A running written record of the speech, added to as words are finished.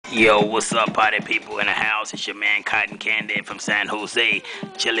Yo, what's up, party people in the house? It's your man Cotton Candy from San Jose.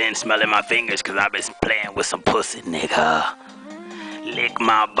 Chillin', smelling my fingers, cause I've been playing with some pussy, nigga. Lick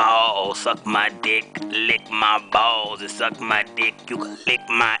my balls, suck my dick, lick my balls, and suck my dick. You can lick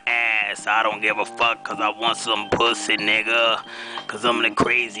my ass. I don't give a fuck, cause I want some pussy, nigga. Cause I'm the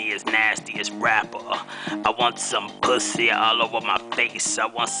craziest, nastiest rapper. I want some pussy all over my face. I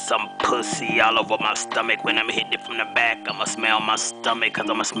want some pussy all over my stomach. When I'm hitting it from the back, I'ma smell my stomach, cause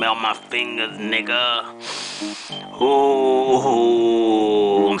I'ma smell my fingers, nigga.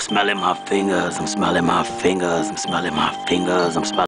 Ooh, I'm smelling my fingers, I'm smelling my fingers, I'm smelling my fingers, I'm smelling